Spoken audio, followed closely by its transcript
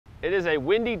It is a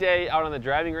windy day out on the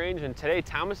driving range, and today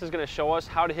Thomas is going to show us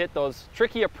how to hit those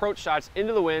tricky approach shots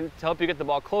into the wind to help you get the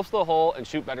ball close to the hole and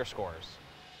shoot better scores.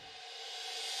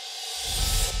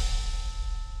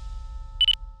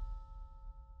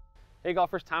 Hey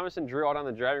golfers, Thomas and Drew out on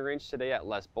the driving range today at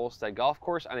Les Bolstead Golf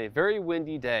Course on a very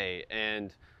windy day.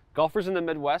 And golfers in the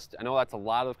Midwest, I know that's a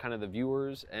lot of kind of the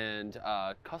viewers and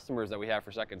customers that we have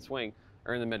for Second Swing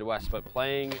are in the Midwest, but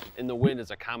playing in the wind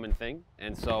is a common thing.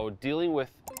 And so dealing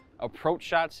with approach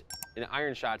shots and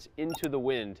iron shots into the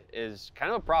wind is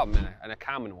kind of a problem and a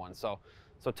common one. So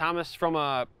Thomas, from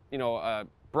a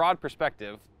broad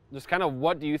perspective, just kind of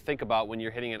what do you think about when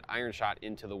you're hitting an iron shot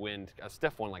into the wind, a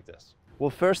stiff one like this?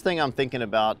 Well, first thing I'm thinking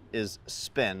about is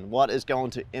spin. What is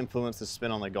going to influence the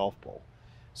spin on the golf ball?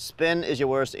 Spin is your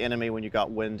worst enemy when you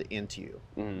got wind into you.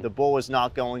 The ball is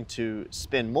not going to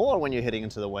spin more when you're hitting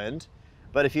into the wind,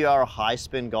 but if you are a high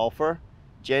spin golfer,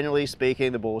 generally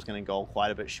speaking, the ball is going to go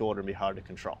quite a bit shorter and be hard to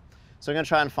control. So I'm going to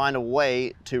try and find a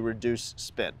way to reduce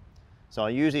spin. So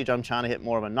usually I'm trying to hit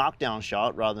more of a knockdown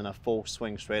shot rather than a full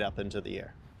swing straight up into the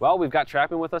air. Well, we've got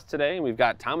Trapman with us today, and we've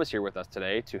got Thomas here with us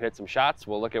today to hit some shots.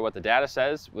 We'll look at what the data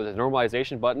says with the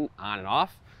normalization button on and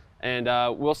off, and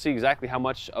we'll see exactly how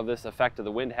much of this effect of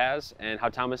the wind has and how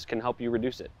Thomas can help you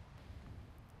reduce it.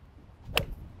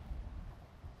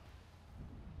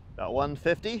 About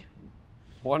 150.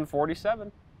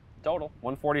 147 total,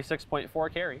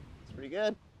 146.4 carry. That's pretty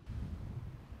good.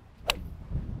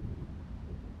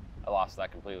 I lost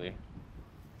that completely.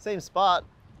 Same spot,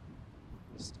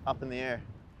 just up in the air.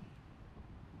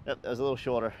 Yep, that was a little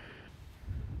shorter.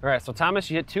 All right, so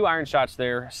Thomas, you hit 2 iron shots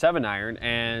there, 7-iron,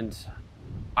 and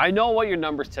I know what your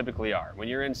numbers typically are. When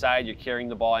you're inside, you're carrying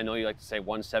the ball. I know you like to say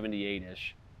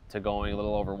 178-ish to going a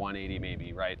little over 180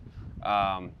 maybe, right?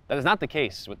 That is not the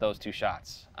case with those 2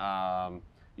 shots.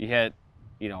 You hit,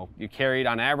 you carried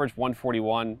on average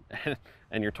 141,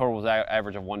 and your total was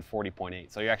average of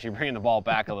 140.8. So you're actually bringing the ball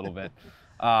back a little bit.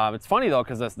 It's funny though,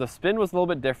 because the spin was a little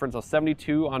bit different. So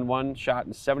 72 on one shot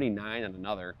and 79 on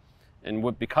another.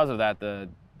 And because of that, the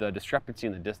discrepancy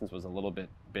in the distance was a little bit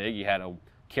big. You had a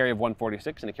carry of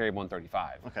 146 and a carry of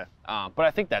 135. Okay. But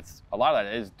I think that's, a lot of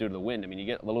that is due to the wind. I mean, you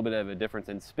get a little bit of a difference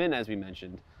in spin, as we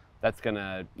mentioned. That's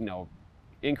gonna,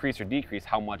 increase or decrease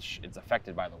how much it's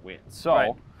affected by the wind. So,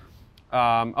 right.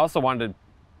 I also wanted to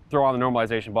throw on the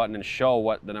normalization button and show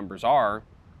what the numbers are.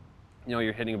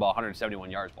 You're hitting about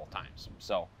 171 yards both times.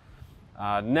 So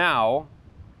now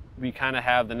we kind of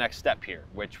have the next step here,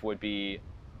 which would be,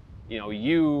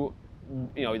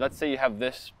 let's say you have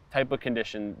this type of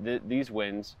condition, these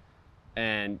winds,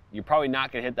 and you're probably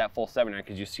not going to hit that full 7-iron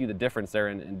because you see the difference there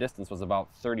in distance was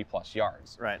about 30 plus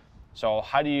yards. Right. So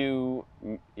how do you,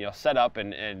 set up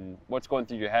and what's going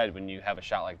through your head when you have a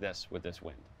shot like this with this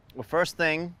wind? Well, first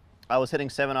thing, I was hitting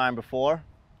 7-iron before,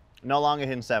 no longer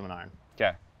hitting 7-iron.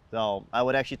 Okay. So I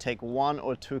would actually take 1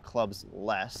 or 2 clubs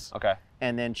less. Okay.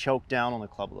 And then choke down on the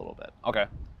club a little bit. Okay.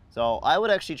 So I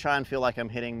would actually try and feel like I'm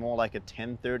hitting more like a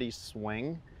 1030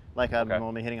 swing, like I'm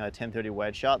normally hitting a 1030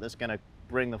 wedge shot that's going to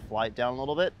bring the flight down a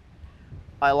little bit.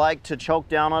 I like to choke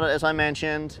down on it, as I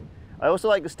mentioned. I also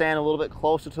like to stand a little bit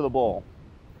closer to the ball.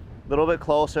 A little bit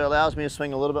closer allows me to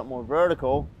swing a little bit more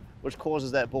vertical, which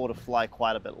causes that ball to fly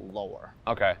quite a bit lower.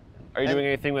 Okay. Are you doing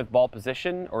anything with ball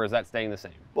position, or is that staying the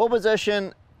same? Ball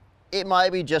position, it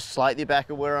might be just slightly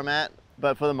back of where I'm at,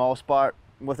 but for the most part,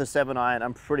 with a 7-iron,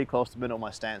 I'm pretty close to the middle of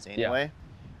my stance anyway.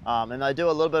 Yeah. And I do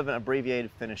a little bit of an abbreviated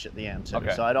finish at the end too.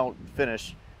 Okay. So I don't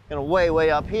finish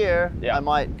way up here. Yeah. I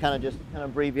might kind of just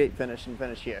abbreviate finish and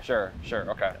finish here. Sure,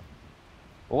 okay.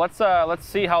 Well, let's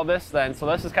see how this then. So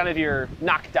this is kind of your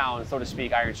knockdown, so to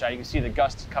speak, iron shot. You can see the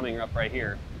gust coming up right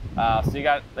here. So you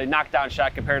got the knockdown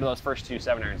shot compared to those first 2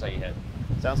 7-irons that you hit.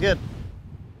 Sounds good.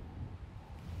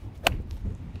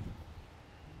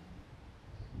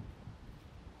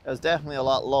 It was definitely a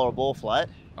lot lower ball flight.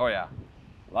 Oh yeah,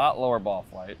 a lot lower ball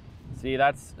flight. See,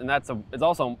 it's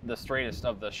also the straightest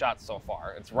of the shots so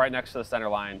far. It's right next to the center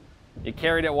line. You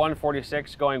carried at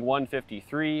 146, going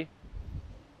 153,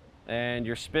 and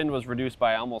your spin was reduced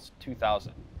by almost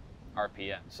 2,000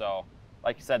 RPM. So,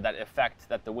 like you said, that effect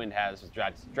that the wind has is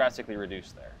drastically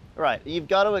reduced there. Right. You've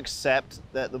got to accept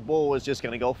that the ball is just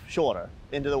going to go shorter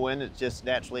into the wind. It just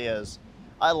naturally is.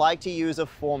 I like to use a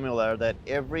formula that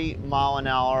every mile an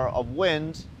hour of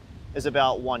wind is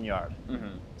about 1 yard.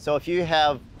 So if you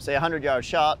have, say, a 100-yard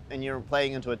shot and you're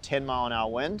playing into a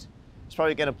 10-mile-an-hour wind, it's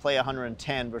probably going to play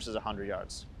 110 versus 100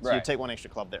 yards. So you take 1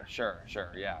 extra club there. Sure,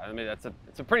 yeah. I mean, it's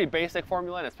a pretty basic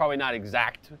formula, and it's probably not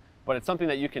exact, but it's something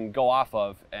that you can go off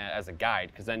of as a guide,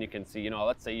 because then you can see,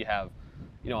 let's say you have,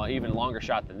 an even longer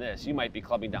shot than this. You might be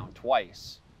clubbing down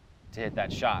twice to hit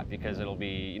that shot, because it'll be,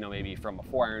 you know, maybe from a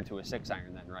 4-iron to a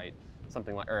 6-iron then, right?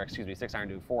 Something like, or excuse me, 6-iron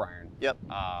to a 4-iron. Yep.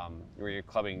 Where you're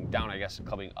clubbing down, I guess,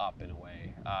 clubbing up in a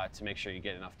way to make sure you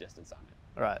get enough distance on it.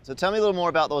 All right, so tell me a little more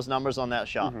about those numbers on that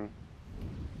shot.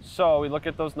 So we look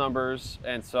at those numbers,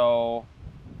 and so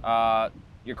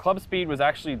your club speed was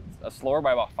actually slower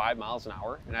by about 5 miles an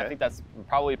hour, and I think that's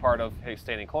probably part of, hey,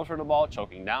 standing closer to the ball,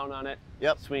 choking down on it,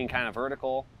 swinging kind of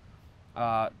vertical.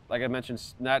 Like I mentioned,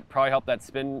 that probably helped that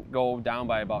spin go down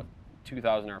by about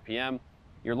 2,000 RPM.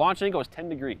 Your launch angle is 10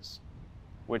 degrees,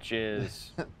 which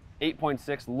is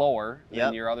 8.6 lower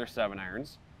than your other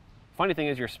 7-irons. Funny thing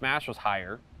is your smash was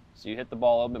higher, so you hit the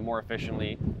ball a little bit more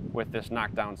efficiently with this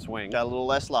knockdown swing. Got a little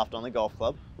less loft on the golf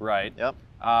club. Right. Yep.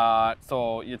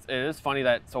 So it is funny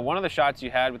that, so one of the shots you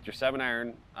had with your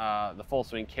 7-iron, the full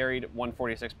swing carried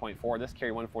 146.4. This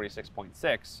carried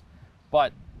 146.6,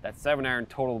 but that 7-iron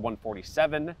totaled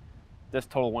 147. This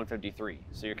totaled 153.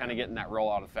 So you're kind of getting that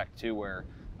rollout effect too, where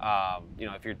you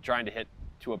know, if you're trying to hit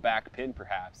to a back pin,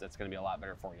 perhaps that's going to be a lot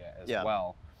better for you as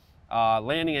well.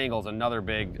 Landing angle is another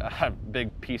big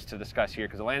piece to discuss here,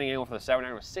 because the landing angle for the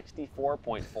 7-iron was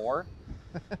 64.4,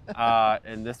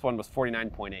 and this one was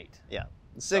 49.8. Yeah.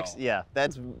 Yeah,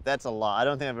 that's a lot. I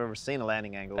don't think I've ever seen a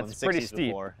landing angle in the 60s pretty steep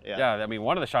before. Yeah, I mean,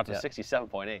 one of the shots was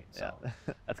 67.8, so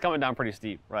that's coming down pretty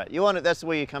steep. Right. You want it, that's the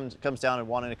way it comes down to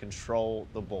wanting to control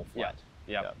the ball flight.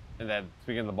 Yep. And then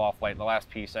speaking of the ball flight, the last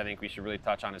piece I think we should really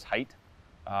touch on is height.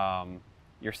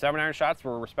 Your 7-iron shots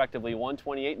were respectively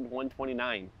 128 and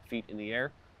 129 feet in the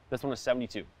air. This one was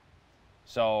 72.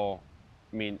 So,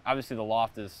 I mean, obviously the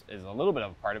loft is a little bit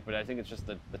of a part of it, but I think it's just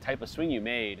the type of swing you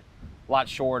made, a lot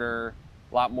shorter,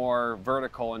 a lot more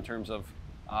vertical in terms of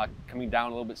coming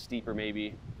down a little bit steeper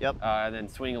maybe. Yep. And then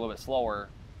swinging a little bit slower.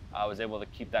 I was able to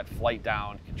keep that flight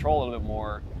down, control a little bit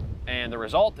more. And the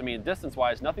result, I mean,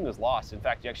 distance-wise, nothing was lost. In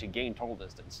fact, you actually gained total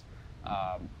distance.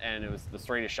 And it was the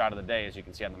straightest shot of the day, as you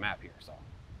can see on the map here. So.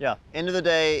 Yeah, end of the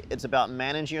day, it's about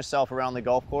managing yourself around the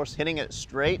golf course, hitting it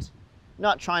straight,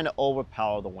 not trying to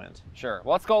overpower the wind. Sure.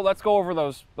 Well, let's go over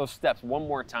those steps one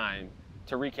more time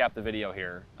to recap the video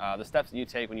here. The steps that you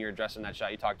take when you're addressing that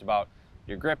shot. You talked about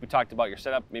your grip, you talked about your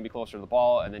setup, maybe closer to the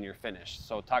ball, and then your finish.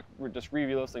 So just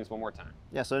review those things one more time.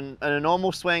 Yeah, so in a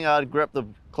normal swing, I'd grip the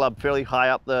club fairly high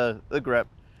up the grip.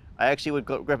 I actually would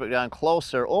grip it down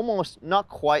closer, almost not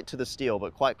quite to the steel,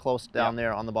 but quite close down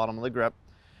there on the bottom of the grip.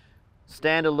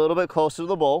 Stand a little bit closer to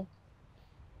the ball.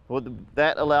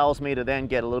 That allows me to then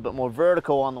get a little bit more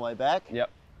vertical on the way back. Yep.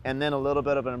 And then a little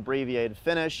bit of an abbreviated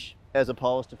finish, as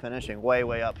opposed to finishing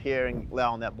way up here and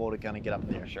allowing that ball to kind of get up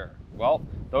there. Sure. Well,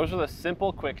 those are the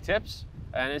simple, quick tips.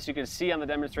 And as you can see on the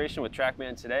demonstration with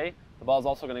TrackMan today, the ball is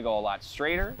also going to go a lot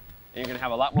straighter, and you're going to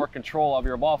have a lot more control of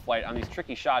your ball flight on these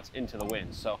tricky shots into the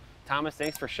wind. So, Thomas,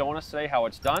 thanks for showing us today how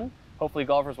it's done. Hopefully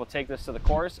golfers will take this to the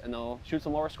course and they'll shoot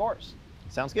some lower scores.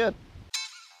 Sounds good.